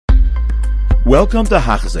Welcome to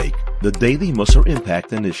Hakdama, the Daily Musar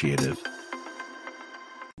Impact Initiative.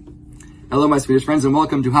 Hello, my Swedish friends, and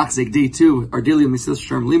welcome to Hakdama Day 2, our daily Mesilas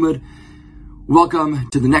Yesharim Limud.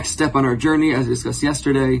 Welcome to the next step on our journey, as we discussed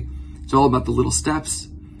yesterday. It's all about the little steps,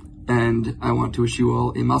 and I want to wish you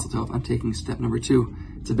all a mazel tov on taking step number 2.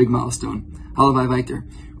 It's a big milestone. Halavai Vaiter.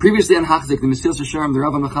 Previously on Hakdama, the Mesilas Yesharim, the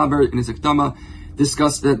Rav Mechaber in his Hakdama,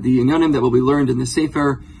 discussed that the inyanim that will be learned in the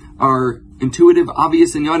Sefer are intuitive,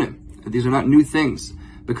 obvious inyanim. These are not new things.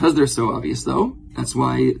 Because they're so obvious, though, that's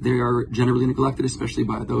why they are generally neglected, especially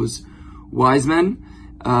by those wise men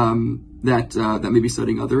that may be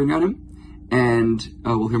studying other inyanim. And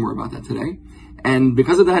we'll hear more about that today. And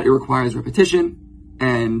because of that, it requires repetition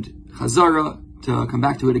and chazara to come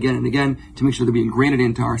back to it again and again to make sure that we ingrain it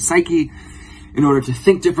into our psyche in order to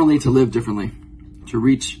think differently, to live differently, to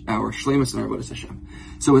reach our shleimus and our avodas Hashem.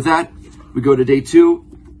 So with that, we go to day 2.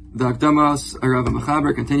 The Hakdama, Rav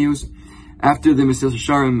Mechaber, continues. After the Mesilas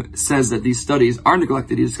Yesharim says that these studies are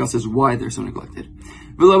neglected, he discusses why they're so neglected.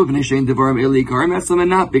 And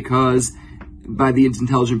not because by these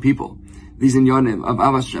intelligent people, these inyanim of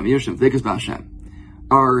Avas Hashem, Yeshem, Vekas B'Hashem,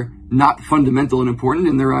 are not fundamental and important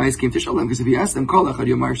in their eyes, came to Shalom, because if you ask them, of course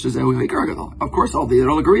they'll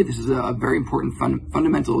all agree this is a very important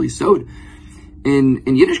fundamental yesod in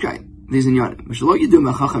Yiddishkeit. These inyanim,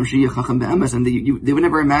 and they would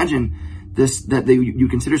never imagine this, that you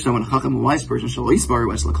consider someone a chacham, a wise person,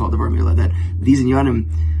 that these inyanim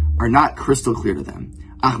are not crystal clear to them.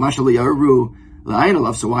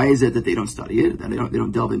 So why is it that they don't study it, that they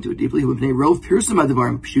don't delve into it deeply?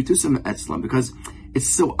 Because it's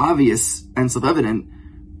so obvious and self-evident.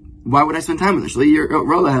 Why would I spend time with it?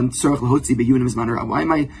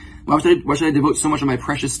 Why should I devote so much of my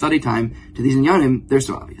precious study time to these inyanim? They're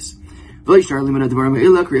so obvious. As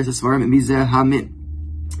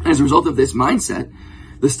a result of this mindset,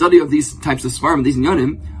 the study of these types of svarim, these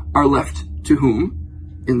inyanim, are left to whom?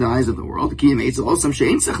 In the eyes of the world. It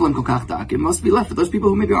must be left for those people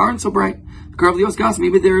who maybe aren't so bright.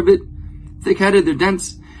 Maybe they're a bit thick-headed, they're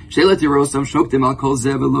dense. Because the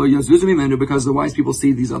wise people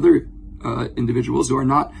see these other individuals who are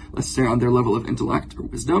not, let's say, on their level of intellect or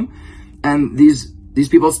wisdom, and these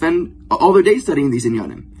people spend all their days studying these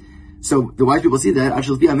inyanim. So the wise people see that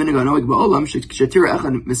to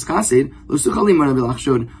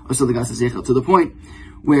the point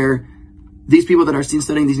where these people that are seen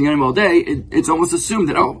studying these inyanim all day, it's almost assumed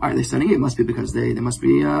that, are they studying it? It must be because they must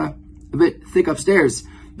be a bit thick upstairs.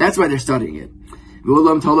 That's why they're studying it.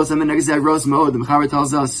 The Mechaber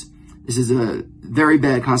tells us this is a very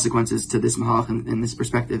bad consequences to this mahach and this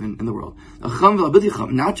perspective in the world.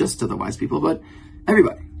 Not just to the wise people, but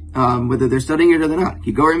everybody. Whether they're studying it or they're not.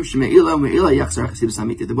 They're both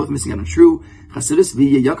missing out on true chassidus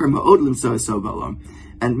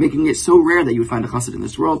and making it so rare that you would find a chassid in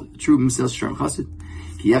this world, true Mesilas Yesharim chassid.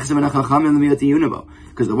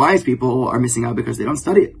 Because the wise people are missing out because they don't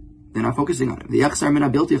study it. They're not focusing on it.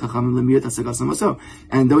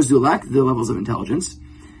 And those who lack the levels of intelligence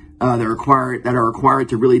that are required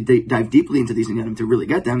to really dive deeply into these inyanim to really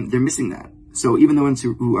get them, they're missing that. So even the ones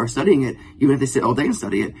who are studying it, even if they sit all day and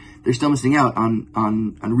study it, they're still missing out on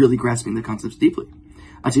really grasping the concepts deeply.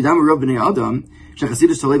 To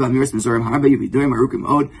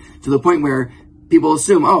the point where people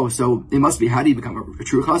assume, so it must be, how do you become a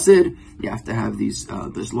true chassid? You have to have these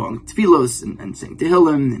long tefillos and saying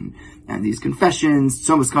tehillim and these confessions,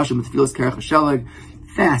 so much kashem with tefillos kerech hashelag,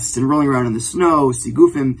 fasts and rolling around in the snow,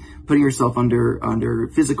 sigufim, putting yourself under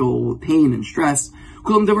physical pain and stress.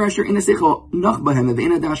 These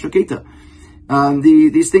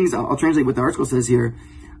things, I'll translate what the article says here,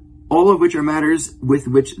 all of which are matters with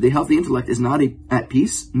which the healthy intellect is not at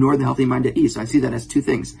peace, nor the healthy mind at ease. So I see that as two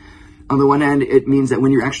things. On the one hand, it means that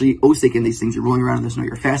when you're actually osik in these things, you're rolling around in the snow,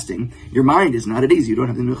 you're fasting, your mind is not at ease. You don't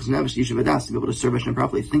have the nuchas nevesh yishuv adas to be able to serve Hashem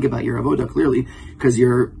properly, think about your avodah clearly, because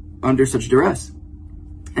you're under such duress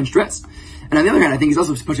and stress. And on the other hand, I think he's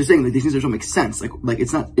also saying that these things don't make sense. It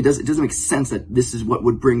doesn't make sense that this is what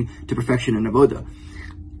would bring to perfection in avodah.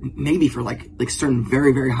 Maybe for like certain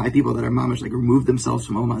very, very high people that are mamash, remove themselves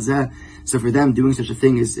from olam hazeh. So for them, doing such a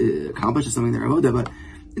thing accomplishes something in their avodah, but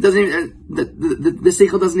it doesn't even, the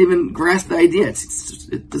seichel doesn't even grasp the idea.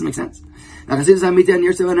 It doesn't make sense. And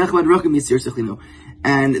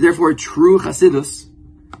therefore, true chassidus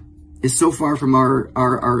is so far from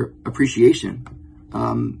our appreciation,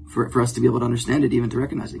 for us to be able to understand it, even to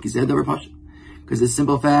recognize it. Because this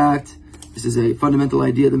simple fact, this is a fundamental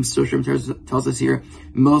idea that Mesilas Yesharim tells us here.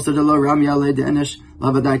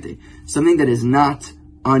 Something that is not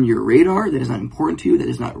on your radar, that is not important to you, that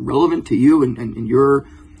is not relevant to you and your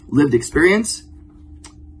lived experience,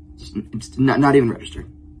 It's not even registered.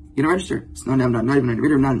 You don't register. It's not even on your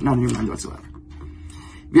radar, not in your mind whatsoever.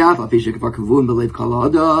 And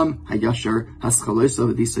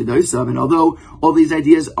although all these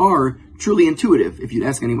ideas are truly intuitive, if you'd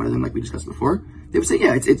ask any one of them, like we discussed before, they would say,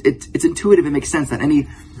 yeah, it's intuitive. It makes sense that any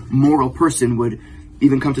moral person would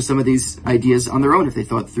even come to some of these ideas on their own if they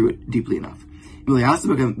thought through it deeply enough.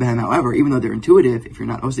 However, even though they're intuitive, if you're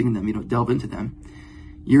not osing in them, you don't delve into them,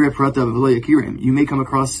 you may come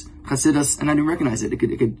across Hasidus and not even recognize it.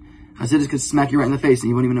 Hasidus could smack you right in the face and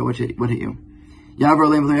you won't even know what hit you.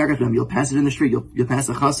 You'll pass it in the street, you'll pass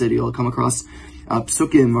a chassid, you'll come across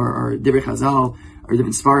psukim or divrei chazal or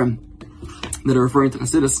different svarim that are referring to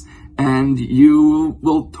Hasidus, and you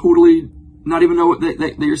will totally not even know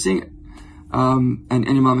that you're seeing it. And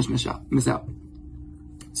your mom miss out.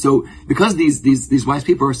 So because these wise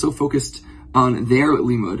people are so focused on their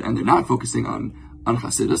limud and they're not focusing on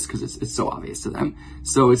Hasidus because it's so obvious to them.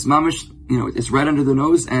 So it's mamish, it's right under their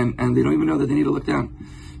nose and they don't even know that they need to look down.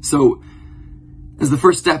 So as the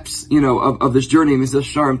first steps, of this journey,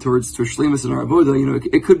 Mesilas Yesharim towards shleimus and our avoda,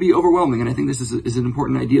 it could be overwhelming. And I think this is an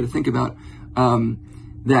important idea to think about,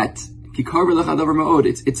 that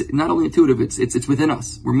it's not only intuitive, it's within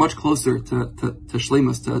us. We're much closer to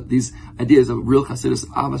shleimus, to these ideas of real Hasidus,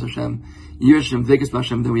 Avas Hashem, Yesharim, Vekas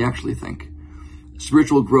Hashem than we actually think.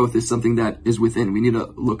 Spiritual growth is something that is within. We need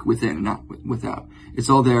to look within, not without.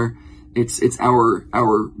 It's all there. It's our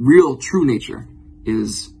real true nature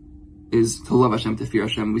is to love Hashem, to fear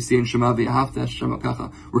Hashem. We see in Shema v'ahavta Hashem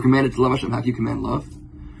kacha. We're commanded to love Hashem. How can you command love?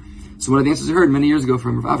 So one of the answers I heard many years ago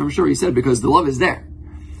from Rav Avram Shur, he said, because the love is there.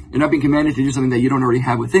 You're not being commanded to do something that you don't already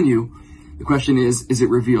have within you. The question is it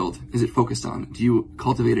revealed? Is it focused on? Do you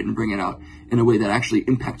cultivate it and bring it out in a way that actually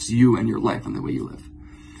impacts you and your life and the way you live?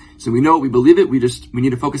 So we know it, we believe it, we need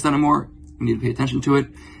to focus on it more, we need to pay attention to it.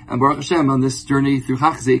 And Baruch Hashem, on this journey through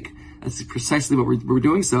Hakdama, that's precisely what we're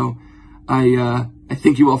doing. So I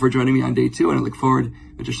thank you all for joining me on day 2, and I look forward,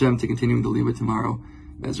 with Hashem, to continuing the Limud tomorrow.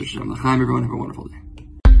 Be'ezras Hashem. Chaim, everyone, have a wonderful day.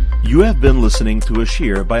 You have been listening to a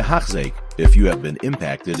shiur by Hakdama. If you have been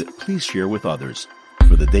impacted, please share with others.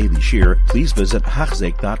 For the daily shiur, please visit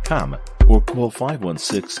hakdama.com or call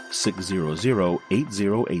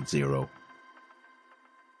 516-600-8080.